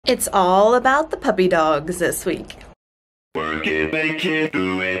It's all about the puppy dogs this week. Work it, make it,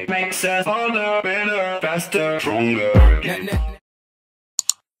 do it, makes us harder, better, faster, stronger.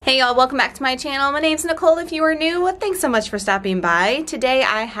 Hey y'all, welcome back to my channel. My name's Nicole. If you are new, thanks so much for stopping by. Today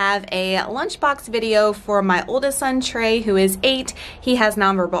I have a lunchbox video for my oldest son, Trey, who is 8. He has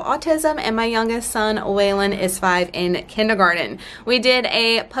nonverbal autism, and my youngest son, Waylon, is 5 in kindergarten. We did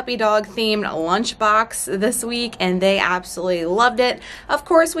a puppy dog themed lunchbox this week, and they absolutely loved it. Of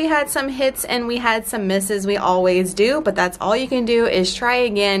course, we had some hits and we had some misses. We always do, but that's all you can do is try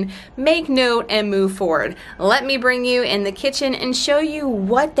again, make note, and move forward. Let me bring you in the kitchen and show you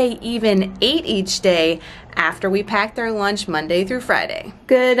what they even ate each day after we packed their lunch Monday through Friday.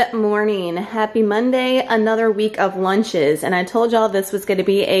 Good morning. Happy Monday. Another week of lunches. And I told y'all this was going to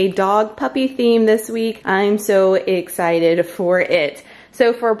be a dog puppy theme this week. I'm so excited for it.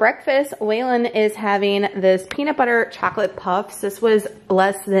 So for breakfast, Waylon is having this peanut butter chocolate puffs. This was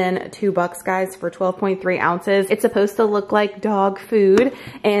less than $2, guys, for 12.3 ounces. It's supposed to look like dog food,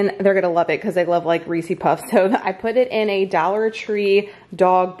 and they're gonna love it because they love like Reese Puffs. So I put it in a Dollar Tree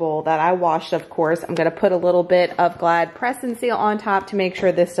dog bowl that I washed, of course. I'm gonna put a little bit of Glad press and seal on top to make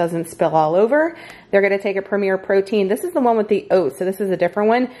sure this doesn't spill all over. They're gonna take a Premier Protein. This is the one with the oats, so this is a different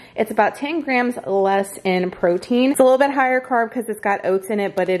one. It's about 10 grams less in protein. It's a little bit higher carb because it's got oats in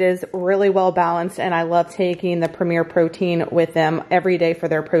it, but it is really well balanced, and I love taking the Premier Protein with them every day for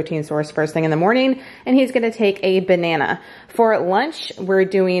their protein source first thing in the morning. And he's gonna take a banana. For lunch, we're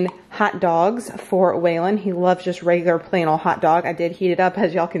doing hot dogs for Waylon. He loves just regular plain old hot dog. I did heat it up,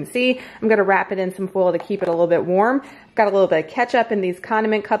 as y'all can see. I'm gonna wrap it in some foil to keep it a little bit warm. Got a little bit of ketchup in these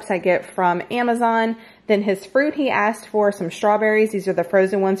condiment cups I get from Amazon. Then his fruit, he asked for some strawberries. These are the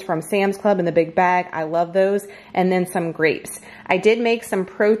frozen ones from Sam's Club in the big bag. I love those. And then some grapes. I did make some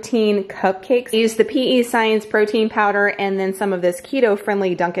protein cupcakes. I used the PEScience protein powder and then some of this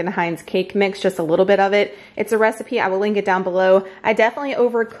keto-friendly Duncan Hines cake mix, just a little bit of it. It's a recipe. I will link it down below. I definitely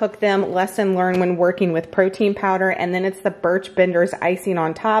overcook them. Lesson learned when working with protein powder. And then it's the Birch Benders icing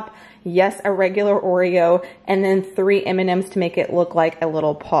on top. Yes, a regular Oreo, and then 3 M&Ms to make it look like a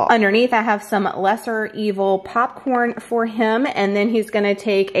little paw. Underneath, I have some lesser evil popcorn for him, and then he's gonna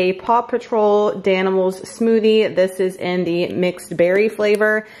take a Paw Patrol Danimals smoothie. This is in the mixed berry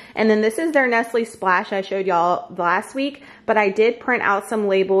flavor. And then this is their Nestle Splash I showed y'all last week, but I did print out some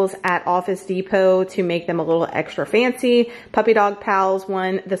labels at Office Depot to make them a little extra fancy. Puppy Dog Pals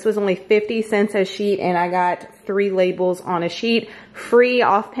one, this was only 50 cents a sheet, and I got 3 labels on a sheet. Free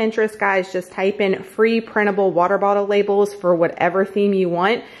off Pinterest, guys. Just type in free printable water bottle labels for whatever theme you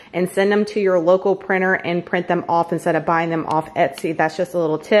want and send them to your local printer and print them off instead of buying them off Etsy. That's just a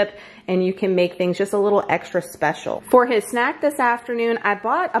little tip, and you can make things just a little extra special. For his snack this afternoon, I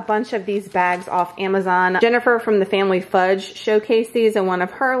bought a bunch of these bags off Amazon. Jennifer from the Family Fudge showcased these in one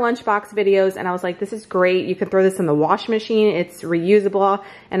of her lunchbox videos, and I was like, this is great. You can throw this in the wash machine. It's reusable,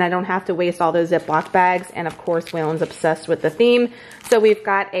 and I don't have to waste all those Ziploc bags. And of course, Waylon's obsessed with the theme. So we've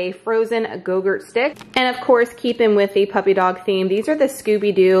got a frozen Go-Gurt stick. And of course, keeping with the puppy dog theme, these are the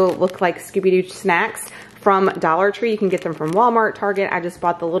Scooby-Doo, look like Scooby-Doo snacks from Dollar Tree. You can get them from Walmart, Target. I just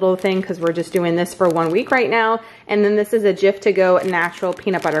bought the little thing because we're just doing this for 1 week right now. And then this is a Jif to go natural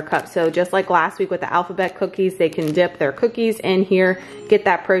peanut butter cup. So just like last week with the alphabet cookies, they can dip their cookies in here, get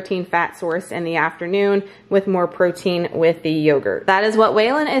that protein fat source in the afternoon with more protein with the yogurt. That is what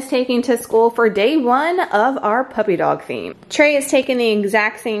Waylon is taking to school for day 1 of our puppy dog theme. Trey is taking the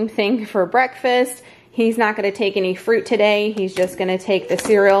exact same thing for breakfast. He's not going to take any fruit today. He's just going to take the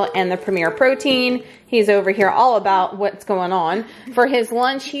cereal and the Premier Protein. He's over here all about what's going on. For his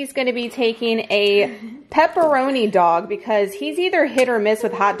lunch, he's going to be taking a pepperoni dog because he's either hit or miss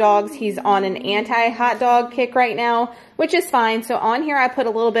with hot dogs. He's on an anti-hot dog kick right now, which is fine. So on here, I put a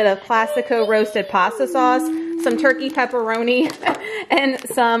little bit of Classico roasted pasta sauce, some turkey pepperoni, and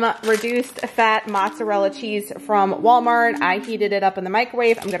some reduced fat mozzarella cheese from Walmart. I heated it up in the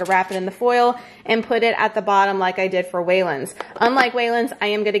microwave. I'm going to wrap it in the foil and put it at the bottom like I did for Waylon's. Unlike Waylon's, I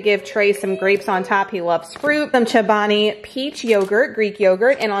am going to give Trey some grapes on top. He loves fruit. Some Chobani peach yogurt, Greek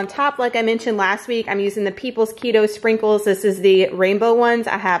yogurt. And on top, like I mentioned last week, I'm using the People's Keto sprinkles. This is the rainbow ones.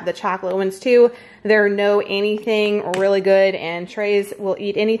 I have the chocolate ones too. They're no anything, really good, and Trey's will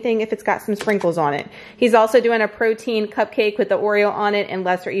eat anything if it's got some sprinkles on it. He's also doing a protein cupcake with the Oreo on it and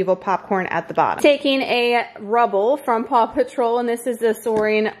lesser evil popcorn at the bottom. Taking a Rubble from Paw Patrol, and this is the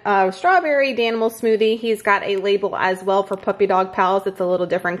Soaring Strawberry Danimal Smoothie. He's got a label as well for Puppy Dog Pals. It's a little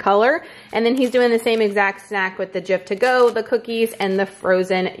different color. And then he's doing the same exact snack with the Jif to go, the cookies, and the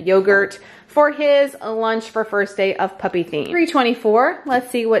frozen yogurt. for his lunch for first day of puppy theme. 3:24, let's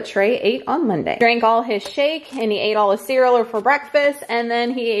see what Trey ate on Monday. Drank all his shake and he ate all his cereal for breakfast, and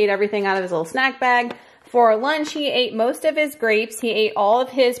then he ate everything out of his little snack bag. For lunch, he ate most of his grapes. He ate all of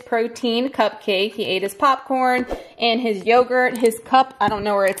his protein cupcake. He ate his popcorn and his yogurt. His cup, I don't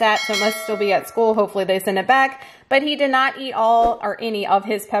know where it's at, so it must still be at school. Hopefully they send it back. But he did not eat all or any of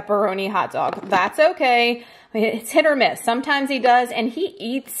his pepperoni hot dog. That's okay. It's hit or miss. Sometimes he does, and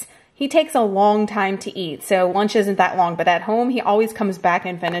he takes a long time to eat, so lunch isn't that long, but at home, he always comes back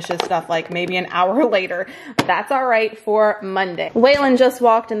and finishes stuff like maybe an hour later. That's all right for Monday. Waylon just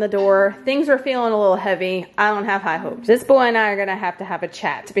walked in the door. Things are feeling a little heavy. I don't have high hopes. This boy and I are gonna have to have a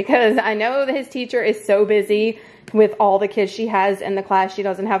chat because I know that his teacher is so busy with all the kids she has in the class. She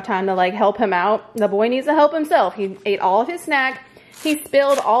doesn't have time to like help him out. The boy needs to help himself. He ate all of his snack. He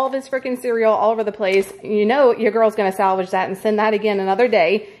spilled all of his freaking cereal all over the place. You know your girl's gonna salvage that and send that again another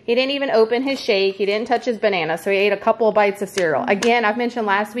day. He didn't even open his shake. He didn't touch his banana, so he ate a couple of bites of cereal. Again, I've mentioned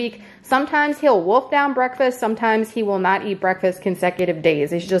last week, sometimes he'll wolf down breakfast. Sometimes he will not eat breakfast consecutive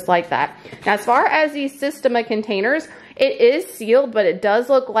days. It's just like that. Now, as far as these Sistema containers, it is sealed, but it does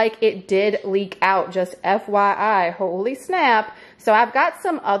look like it did leak out. Just FYI, holy snap. So I've got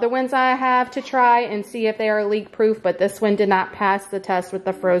some other ones I have to try and see if they are leak proof, but this one did not pass the test with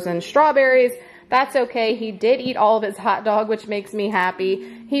the frozen strawberries. That's okay. He did eat all of his hot dog, which makes me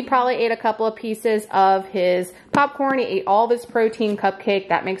happy. He probably ate a couple of pieces of his popcorn. He ate all of his protein cupcake.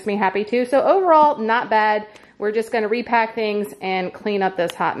 That makes me happy too. So overall, not bad. We're just going to repack things and clean up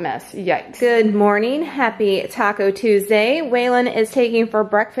this hot mess. Yikes. Good morning. Happy Taco Tuesday. Waylon is taking for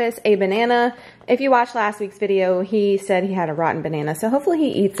breakfast a banana. If you watched last week's video, he said he had a rotten banana. So hopefully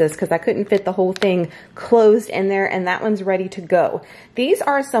he eats this because I couldn't fit the whole thing closed in there, and that one's ready to go. These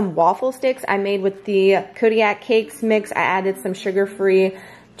are some waffle sticks I made with the Kodiak Cakes mix. I added some sugar-free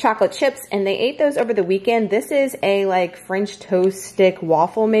chocolate chips, and they ate those over the weekend. This is a like French toast stick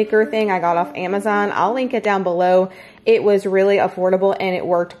waffle maker thing I got off Amazon. I'll link it down below. It was really affordable and it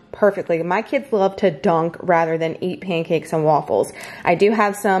worked perfectly. My kids love to dunk rather than eat pancakes and waffles. I do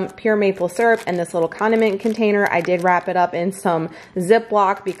have some pure maple syrup in this little condiment container. I did wrap it up in some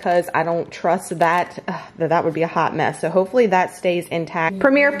Ziploc because I don't trust that. That would be a hot mess. So hopefully that stays intact.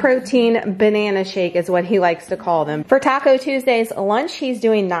 Premier Protein Banana Shake is what he likes to call them. For Taco Tuesday's lunch, he's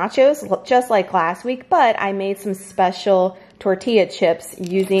doing nachos just like last week, but I made some special tortilla chips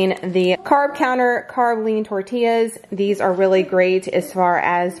using the Carb Counter Carb Lean tortillas. These are really great as far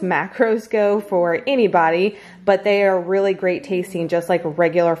as macros go for anybody, but they are really great tasting, just like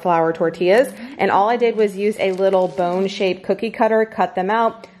regular flour tortillas. And all I did was use a little bone-shaped cookie cutter, cut them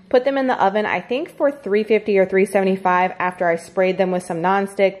out, put them in the oven, I think for 350 or 375 after I sprayed them with some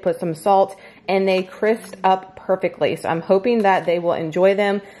nonstick, put some salt, and they crisped up perfectly. So I'm hoping that they will enjoy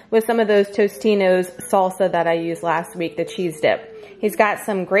them with some of those Tostino's salsa that I used last week, the cheese dip. He's got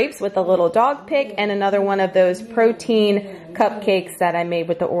some grapes with a little dog pick and another one of those protein cupcakes that I made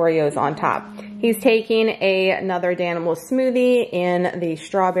with the Oreos on top. He's taking another Danimal smoothie in the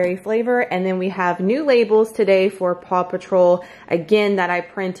strawberry flavor. And then we have new labels today for Paw Patrol, again, that I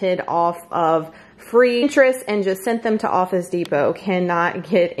printed off of free Pinterest and just sent them to Office Depot. Cannot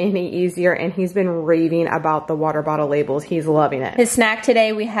get any easier, and he's been raving about the water bottle labels. He's loving it. His snack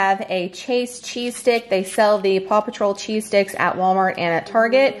today, we have a Chase cheese stick. They sell the Paw Patrol cheese sticks at Walmart and at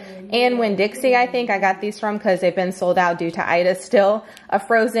Target. And Winn-Dixie, I think I got these from because they've been sold out due to Ida still. A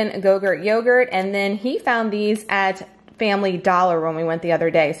frozen Go-Gurt yogurt, and then he found these at Family Dollar when we went the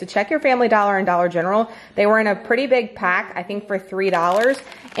other day. So check your Family Dollar and Dollar General. They were in a pretty big pack, I think for $3.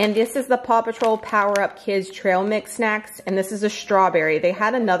 And this is the Paw Patrol Power Up Kids Trail Mix Snacks. And this is a strawberry. They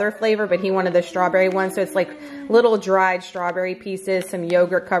had another flavor, but he wanted the strawberry one. So it's like little dried strawberry pieces, some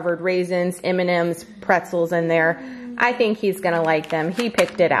yogurt covered raisins, M&Ms, pretzels in there. I think he's gonna like them. He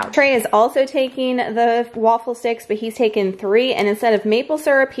picked it out. Trey is also taking the waffle sticks, but he's taken 3, and instead of maple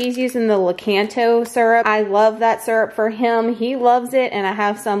syrup, he's using the Lakanto syrup. I love that syrup for him. He loves it, and I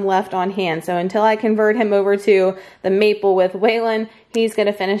have some left on hand. So until I convert him over to the maple with Waylon, he's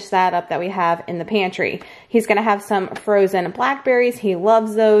gonna finish that up that we have in the pantry. He's gonna have some frozen blackberries. He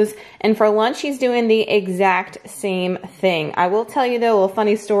loves those. And for lunch, he's doing the exact same thing. I will tell you though, a little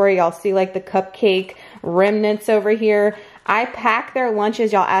funny story. Y'all see like the cupcake remnants over here. I pack their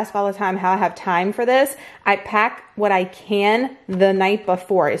lunches. Y'all ask all the time how I have time for this. I pack what I can the night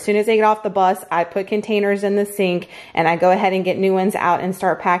before. As soon as they get off the bus, I put containers in the sink and I go ahead and get new ones out and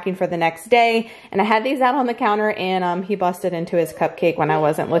start packing for the next day. And I had these out on the counter and he busted into his cupcake when I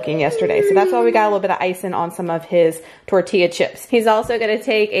wasn't looking yesterday. So that's why we got a little bit of icing on some of his tortilla chips. He's also going to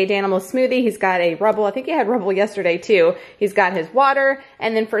take a Danimal smoothie. He's got a Rubble. I think he had Rubble yesterday too. He's got his water.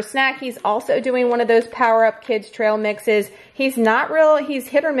 And then for snack, he's also doing one of those Power Up Kids trail mixes. He's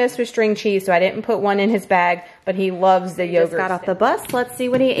hit or miss with string cheese, so I didn't put one in his bag, but he loves the yogurt. Just got off the bus. Let's see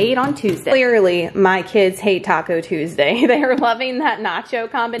what he ate on Tuesday. Clearly, my kids hate Taco Tuesday. They are loving that nacho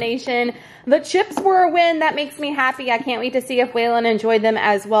combination. The chips were a win. That makes me happy. I can't wait to see if Waylon enjoyed them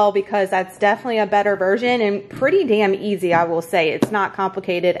as well, because that's definitely a better version and pretty damn easy, I will say. It's not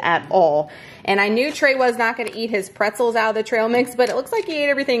complicated at all. And I knew Trey was not going to eat his pretzels out of the trail mix, but it looks like he ate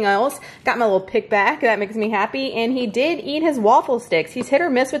everything else. Got my little pick back. That makes me happy. And he did eat his waffle sticks. He's hit or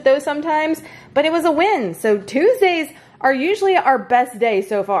miss with those sometimes, but it was a win. So Tuesdays are usually our best day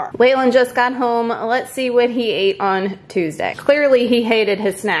so far. Waylon just got home. Let's see what he ate on Tuesday. Clearly he hated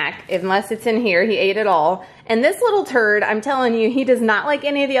his snack. Unless it's in here, he ate it all. And this little turd, I'm telling you, he does not like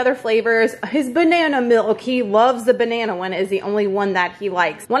any of the other flavors. His banana milk, he loves the banana one, is the only one that he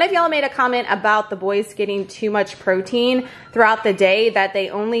likes. One of y'all made a comment about the boys getting too much protein throughout the day, that they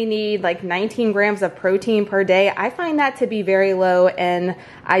only need like 19 grams of protein per day. I find that to be very low, and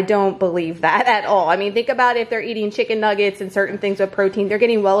I don't believe that at all. I mean, think about if they're eating chicken nuggets and certain things with protein, they're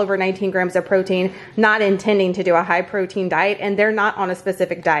getting well over 19 grams of protein, not intending to do a high protein diet, and they're not on a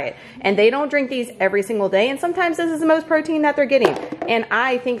specific diet. And they don't drink these every single day, and sometimes this is the most protein that they're getting. And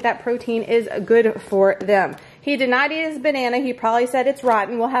I think that protein is good for them. He did not eat his banana. He probably said it's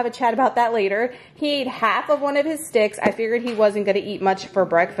rotten. We'll have a chat about that later. He ate half of one of his sticks. I figured he wasn't going to eat much for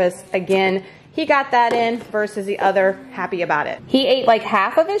breakfast. Again, he got that in versus the other. Happy about it. He ate like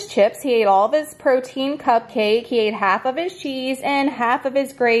half of his chips. He ate all of his protein cupcake. He ate half of his cheese and half of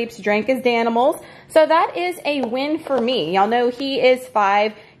his grapes, drank his Danimals. So that is a win for me. Y'all know he is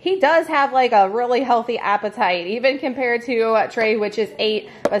 5. He does have like a really healthy appetite, even compared to Trey, which is 8,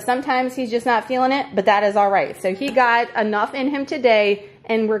 but sometimes he's just not feeling it, but that is all right. So he got enough in him today,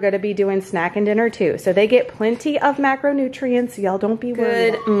 and we're going to be doing snack and dinner too. So they get plenty of macronutrients. Y'all don't be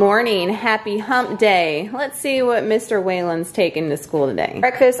worried. Good morning. Happy hump day. Let's see what Mr. Waylon's taking to school today.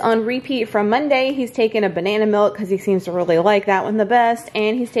 Breakfast on repeat from Monday. He's taking a banana milk because he seems to really like that one the best.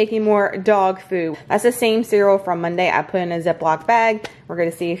 And he's taking more dog food. That's the same cereal from Monday. I put in a Ziploc bag. We're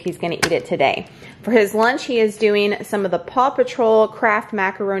going to see if he's going to eat it today. For his lunch, he is doing some of the Paw Patrol Kraft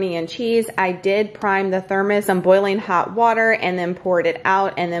macaroni and cheese. I did prime the thermos on boiling hot water and then poured it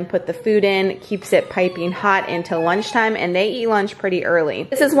out and then put the food in. Keeps it piping hot until lunchtime, and they eat lunch pretty early.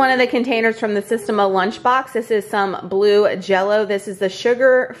 This is one of the containers from the Sistema lunchbox. This is some blue Jello. This is the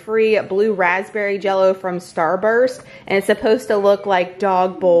sugar-free blue raspberry Jello from Starburst, and it's supposed to look like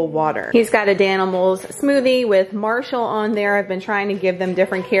dog bowl water. He's got a Danimals smoothie with Marshall on there. I've been trying to give them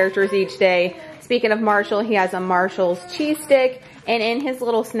different characters each day. Speaking of Marshall, he has a Marshall's cheese stick, and in his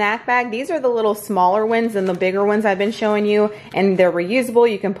little snack bag, these are the little smaller ones than the bigger ones I've been showing you, and they're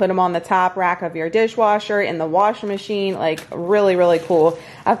reusable. You can put them on the top rack of your dishwasher, in the washing machine, like really, really cool.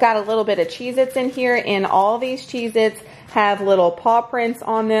 I've got a little bit of Cheez-Its in here, and all these Cheez-Its have little paw prints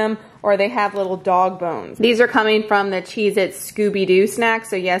on them, or they have little dog bones. These are coming from the Cheez-Its Scooby-Doo snack.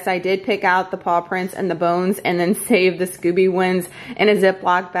 So yes, I did pick out the paw prints and the bones and then save the Scooby ones in a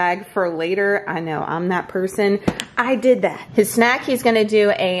Ziploc bag for later. I know, I'm that person. I did that. His snack, he's gonna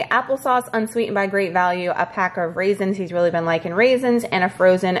do a applesauce unsweetened by Great Value, a pack of raisins. He's really been liking raisins, and a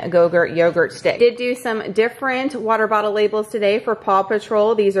frozen Go-Gurt yogurt stick. Did do some different water bottle labels today for Paw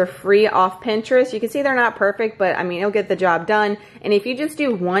Patrol. These are free off Pinterest. You can see they're not perfect, but I mean, it'll get the job done. And if you just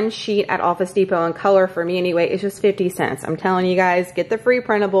do one sheet at Office Depot in color, for me anyway, it's just 50 cents. I'm telling you guys, get the free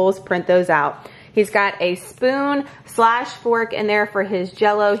printables, print those out. He's got a spoon/fork in there for his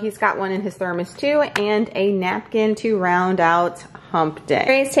Jello. He's got one in his thermos too, and a napkin to round out hump day.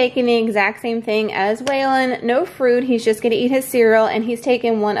 Trey's taking the exact same thing as Waylon. No fruit. He's just going to eat his cereal, and he's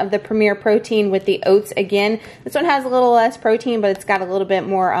taking one of the Premier Protein with the oats again. This one has a little less protein, but it's got a little bit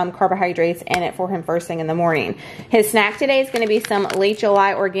more carbohydrates in it for him first thing in the morning. His snack today is going to be some Late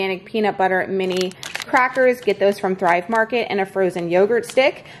July organic peanut butter mini crackers. Get those from Thrive Market, and a frozen yogurt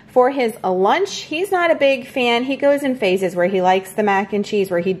stick. For his lunch, he's not a big fan. He goes in phases where he likes the mac and cheese,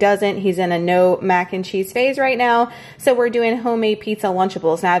 where he doesn't. He's in a no mac and cheese phase right now. So we're doing homemade pizza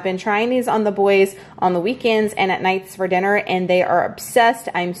Lunchables. Now I've been trying these on the boys on the weekends and at nights for dinner, and they are obsessed.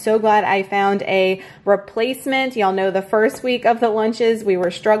 I'm so glad I found a replacement. Y'all know the first week of the lunches we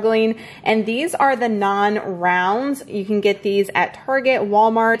were struggling, and these are the non-rounds. You can get these at Target,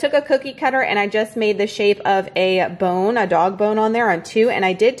 Walmart. I took a cookie cutter and I just made the shape of a bone, a dog bone on there on 2, and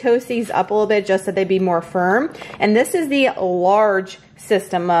I did toast these up a little bit just so they'd be more firm. And this is the large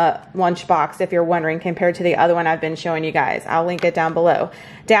Sistema lunchbox, if you're wondering, compared to the other one I've been showing you guys. I'll link it down below.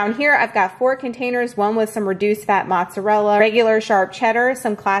 Down here, I've got 4 containers, one with some reduced fat mozzarella, regular sharp cheddar,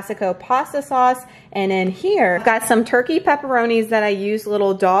 some Classico pasta sauce, and in here, I've got some turkey pepperonis that I use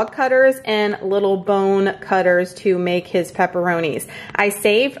little dog cutters and little bone cutters to make his pepperonis. I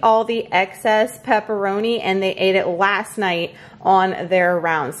saved all the excess pepperoni and they ate it last night on their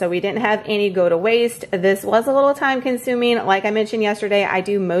round, so we didn't have any go to waste. This was a little time consuming. Like I mentioned yesterday, I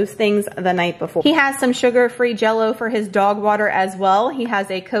do most things the night before. He has some sugar-free Jello for his dog water as well. He has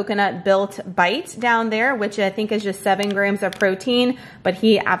a coconut built bite down there, which I think is just 7 grams of protein, but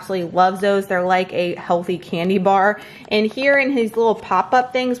he absolutely loves those. They're like a healthy candy bar. And here in his little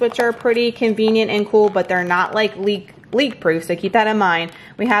pop-up things, which are pretty convenient and cool, but they're not like leak proof, so keep that in mind.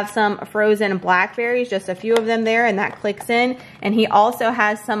 We have some frozen blackberries, just a few of them there, and that clicks in. And he also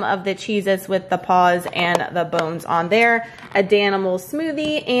has some of the Cheez-Its with the paws and the bones on there, a Danimal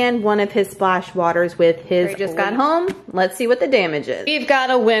smoothie, and one of his splash waters with his Trey just got home. Let's see what the damage is. We've got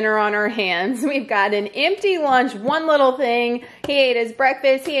a winner on our hands. We've got an empty lunch, one little thing. He ate his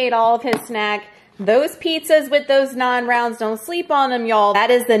breakfast, he ate all of his snack. Those pizzas with those non-rounds, don't sleep on them, y'all. That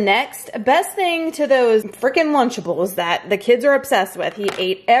is the next best thing to those freaking Lunchables that the kids are obsessed with. He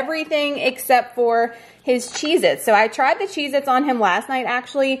ate everything except for his Cheez-Its. So I tried the Cheez-Its on him last night,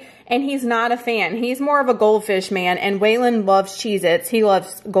 actually, and he's not a fan. He's more of a goldfish man, and Waylon loves Cheez-Its. He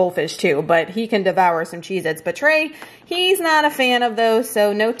loves goldfish too, but he can devour some Cheez-Its. But Trey, he's not a fan of those,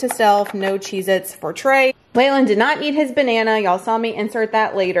 so note to self, no Cheez-Its for Trey. Waylon did not eat his banana. Y'all saw me insert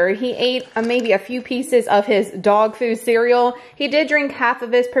that later. He ate maybe a few pieces of his dog food cereal. He did drink half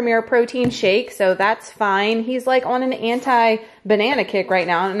of his Premier Protein shake, so that's fine. He's like on an anti-banana kick right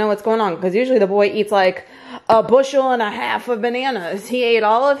now. I don't know what's going on, because usually the boy eats like a bushel and a half of bananas. He ate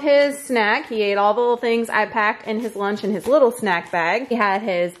all of his snack. He ate all the little things I packed in his lunch in his little snack bag. He had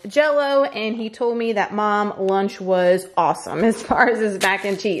his Jello, and he told me that mom lunch was awesome as far as his mac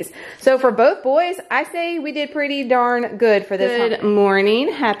and cheese. So for both boys, I say we did pretty darn good for this. Good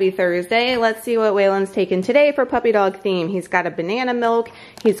morning. Happy Thursday. Let's see what Waylon's taken today for puppy dog theme. He's got a banana milk.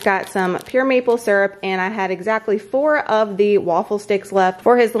 He's got some pure maple syrup, and I had exactly 4 of the waffle sticks left.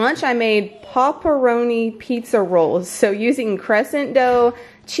 For his lunch, I made pepperoni pizza rolls. So using crescent dough,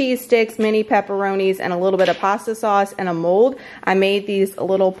 cheese sticks, mini pepperonis, and a little bit of pasta sauce and a mold, I made these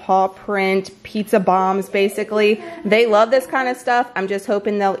little paw print pizza bombs, basically. They love this kind of stuff. I'm just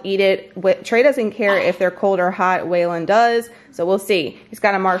hoping they'll eat it. Trey doesn't care if they're cold or hot. Waylon does. So we'll see. He's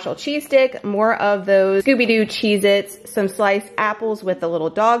got a Marshall cheese stick, more of those Scooby-Doo Cheez-Its, some sliced apples with a little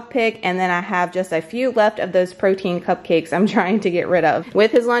dog pick, and then I have just a few left of those protein cupcakes I'm trying to get rid of.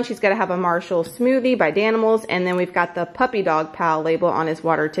 With his lunch, he's gonna have a Marshall smoothie by Danimals, and then we've got the Puppy Dog Pal label on his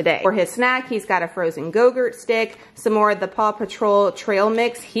water today. For his snack, he's got a frozen Go-Gurt stick, some more of the Paw Patrol trail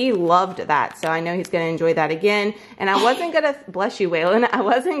mix. He loved that, so I know he's gonna enjoy that again. And I wasn't gonna, bless you, Waylon, I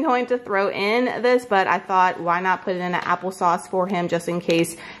wasn't going to throw in this, but I thought, why not put it in an applesauce for him just in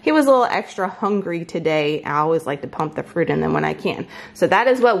case he was a little extra hungry today. I always like to pump the fruit in them when I can. So that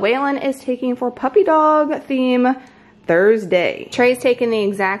is what Waylon is taking for puppy dog theme Thursday. Trey's taking the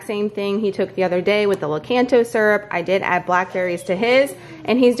exact same thing he took the other day with the Lakanto syrup. I did add blackberries to his,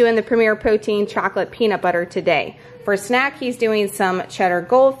 and he's doing the Premier Protein chocolate peanut butter today. For snack, he's doing some cheddar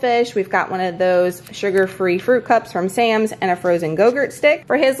goldfish. We've got one of those sugar-free fruit cups from Sam's and a frozen Go-Gurt stick.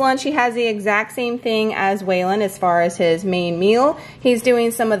 For his lunch, he has the exact same thing as Waylon as far as his main meal. He's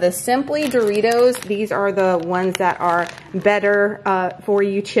doing some of the Simply Doritos. These are the ones that are better for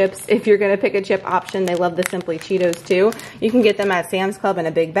you chips. If you're gonna pick a chip option, they love the Simply Cheetos too. You can get them at Sam's Club in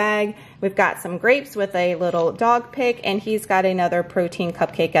a big bag. We've got some grapes with a little dog pick, and he's got another protein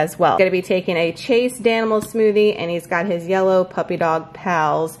cupcake as well. He's gonna be taking a Chase Danimal smoothie, and he's got his yellow Puppy Dog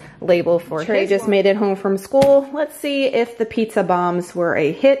Pals label for Trey. Just made it home from school. Let's see if the pizza bombs were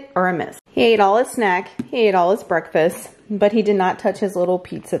a hit or a miss. He ate all his snack, he ate all his breakfast, but he did not touch his little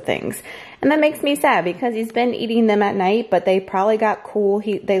pizza things. And that makes me sad because he's been eating them at night, but they probably got cool.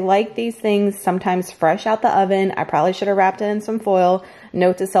 They like these things sometimes fresh out the oven. I probably should have wrapped it in some foil.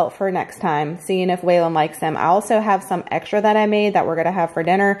 Note to self for next time, seeing if Waylon likes them. I also have some extra that I made that we're gonna have for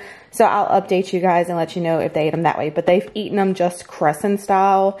dinner. So I'll update you guys and let you know if they ate them that way. But they've eaten them just crescent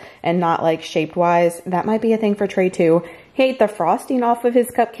style and not like shaped wise. That might be a thing for Trey too. He He ate the frosting off of his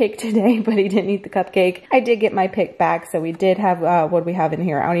cupcake today, but he didn't eat the cupcake. I did get my pick back, so we did have, what do we have in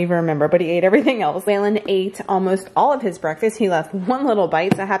here? I don't even remember, but he ate everything else. Waylon ate almost all of his breakfast. He left one little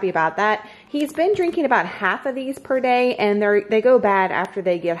bite, so happy about that. He's been drinking about half of these per day, and they go bad after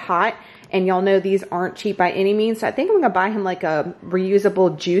they get hot. And y'all know these aren't cheap by any means. So I think I'm gonna buy him like a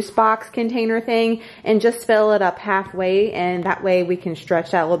reusable juice box container thing and just fill it up halfway. And that way we can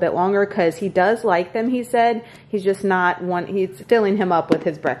stretch that a little bit longer, because he does like them, he said. He's just not he's filling him up with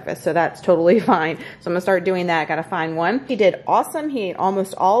his breakfast. So that's totally fine. So I'm gonna start doing that. I gotta find one. He did awesome. He ate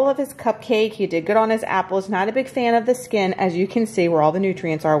almost all of his cupcake. He did good on his apples. Not a big fan of the skin, as you can see where all the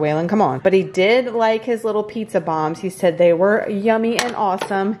nutrients are, Waylon, come on. But he did like his little pizza bombs. He said they were yummy and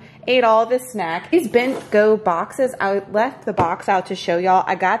awesome. Ate all of his snack. These Bentgo boxes, I left the box out to show y'all.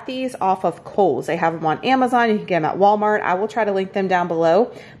 I got these off of Kohl's. They have them on Amazon. You can get them at Walmart. I will try to link them down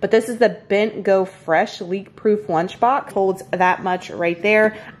below. But this is the Bentgo Fresh Leak-Proof Lunchbox. Holds that much right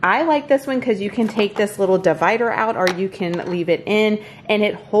there. I like this one because you can take this little divider out, or you can leave it in, and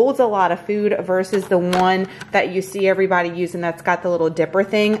it holds a lot of food versus the one that you see everybody using that's got the little dipper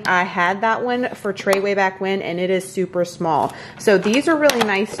thing. I had that one for Trey way back when, and it is super small. So these are really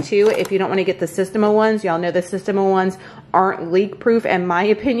nice too. If you don't want to get the Sistema ones, y'all know the Sistema ones aren't leak proof, in my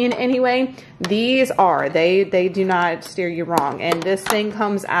opinion anyway. These are. They do not steer you wrong. And this thing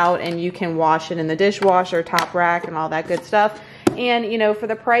comes out and you can wash it in the dishwasher, top rack, and all that good stuff. And, you know, for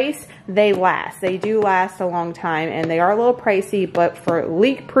the price, they last. They do last a long time, and they are a little pricey, but for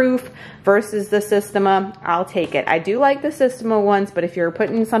leak proof versus the Sistema, I'll take it. I do like the Sistema ones, but if you're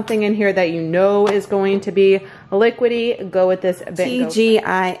putting something in here that you know is going to be liquidy, go with this Bentgo.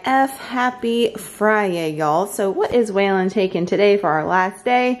 TGIF, happy Friday, y'all. So what is Waylon taking today for our last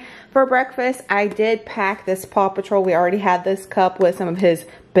day? For breakfast, I did pack this Paw Patrol. We already had this cup with some of his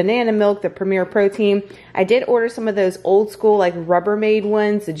banana milk, the Premier Protein. I did order some of those old school like Rubbermaid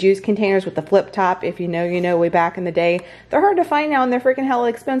ones, the juice containers with the flip top. If you know, you know, way back in the day. They're hard to find now and they're freaking hella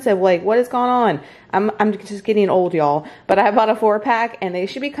expensive. Like, what is going on? I'm just getting old, y'all. But I bought a 4-pack and they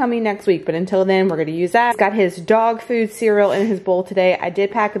should be coming next week. But until then, we're gonna use that. He's got his dog food cereal in his bowl today. I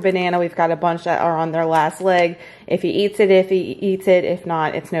did pack a banana. We've got a bunch that are on their last leg. If he eats it, if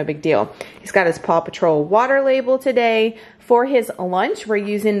not, it's no big deal. He's got his Paw Patrol water label today. For his lunch, we're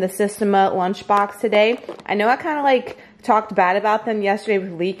using the Sistema lunchbox today. I know I kind of like talked bad about them yesterday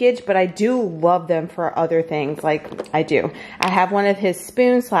with leakage, but I do love them for other things. Like, I do. I have one of his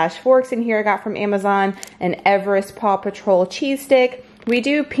spoons/forks in here I got from Amazon, an Everest Paw Patrol cheese stick. We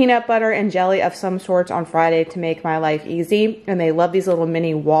do peanut butter and jelly of some sorts on Friday to make my life easy, and they love these little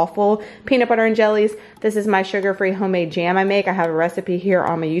mini waffle peanut butter and jellies. This is my sugar-free homemade jam I make. I have a recipe here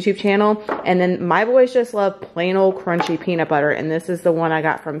on my YouTube channel, and then my boys just love plain old crunchy peanut butter, and this is the one I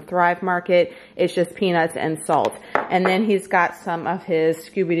got from Thrive Market. It's just peanuts and salt. And then he's got some of his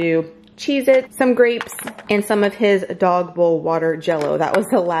Scooby-Doo Cheez-It, some grapes, and some of his dog bowl water jello. That was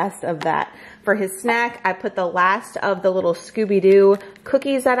the last of that. For his snack, I put the last of the little Scooby-Doo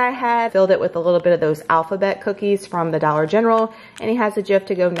cookies that I had, filled it with a little bit of those alphabet cookies from the Dollar General, and he has a Jif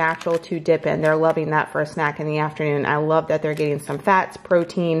to go natural to dip in. They're loving that for a snack in the afternoon. I love that they're getting some fats,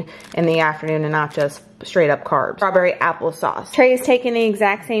 protein in the afternoon and not just straight up carbs. Strawberry applesauce. Trey is taking the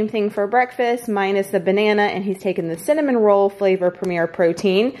exact same thing for breakfast, minus the banana, and he's taking the cinnamon roll flavor Premier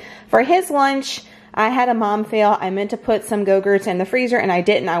Protein. For his lunch, I had a mom fail. I meant to put some Go-Gurts in the freezer and I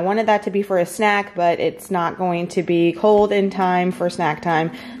didn't. I wanted that to be for a snack, but it's not going to be cold in time for snack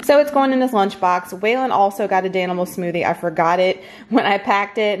time. So it's going in his lunchbox. Waylon also got a Danimal smoothie. I forgot it when I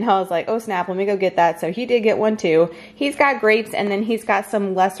packed it and I was like, oh snap, let me go get that. So he did get one too. He's got grapes and then he's got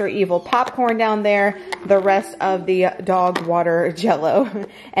some lesser evil popcorn down there. The rest of the dog water jello.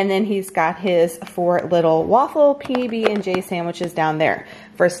 And then he's got his 4 little waffle PB&J sandwiches down there.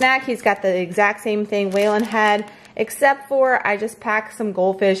 For snack, he's got the exact same thing Waylon had, except for I just packed some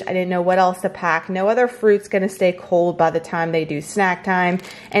goldfish. I didn't know what else to pack. No other fruit's gonna stay cold by the time they do snack time.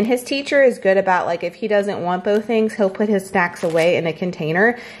 And his teacher is good about, like, if he doesn't want both things, he'll put his snacks away in a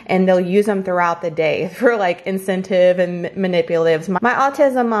container and they'll use them throughout the day for like incentive and manipulatives. My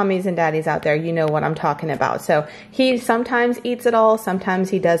autism mommies and daddies out there, you know what I'm talking about. So he sometimes eats it all, sometimes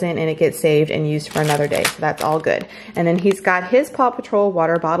he doesn't, and it gets saved and used for another day. So that's all good. And then he's got his Paw Patrol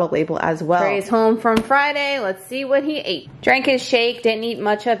water bottle label as well. Trey's home from Friday. Let's see what he ate. Drank his shake, didn't eat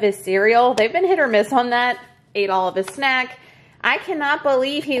much of his cereal. They've been hit or miss on that. Ate all of his snack. I cannot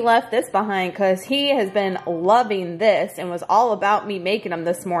believe he left this behind because he has been loving this and was all about me making him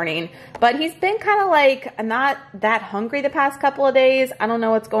this morning. But he's been kind of like not that hungry the past couple of days. I don't know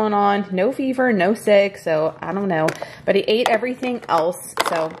what's going on. No fever, no sick, so I don't know. But he ate everything else,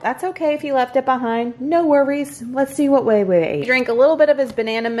 so that's okay if he left it behind. No worries. Let's see what way we ate. He drank a little bit of his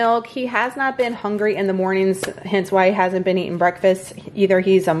banana milk. He has not been hungry in the mornings, hence why he hasn't been eating breakfast. Either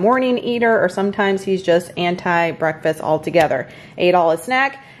he's a morning eater or sometimes he's just anti-breakfast altogether. Ate all his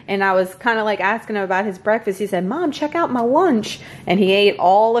snack, and I was kind of like asking him about his breakfast. He said, Mom, check out my lunch. And he ate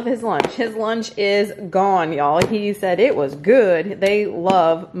all of his lunch. His lunch is gone, y'all. He said it was good. They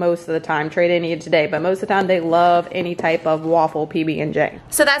love most of the time. Trey didn't eat it today, but most of the time they love any type of waffle PB&J.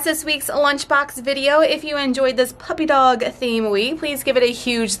 So that's this week's lunchbox video. If you enjoyed this puppy dog theme week, please give it a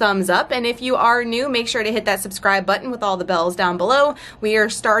huge thumbs up. And if you are new, make sure to hit that subscribe button with all the bells down below. We are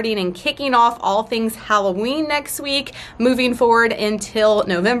starting and kicking off all things Halloween next week, moving forward until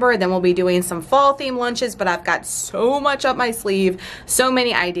November. Then we'll be doing some fall theme lunches, but I've got so much up my sleeve, so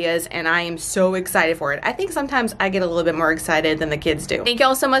many ideas, and I am so excited for it. I think sometimes I get a little bit more excited than the kids do. Thank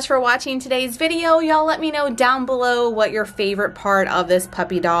y'all so much for watching today's video. Y'all let me know down below what your favorite part of this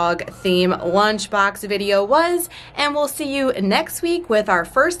puppy dog theme lunchbox video was, and we'll see you next week with our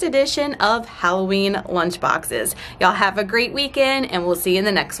first edition of Halloween lunchboxes. Y'all have a great weekend, and we'll see you in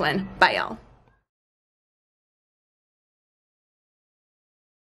the next one. Bye, y'all.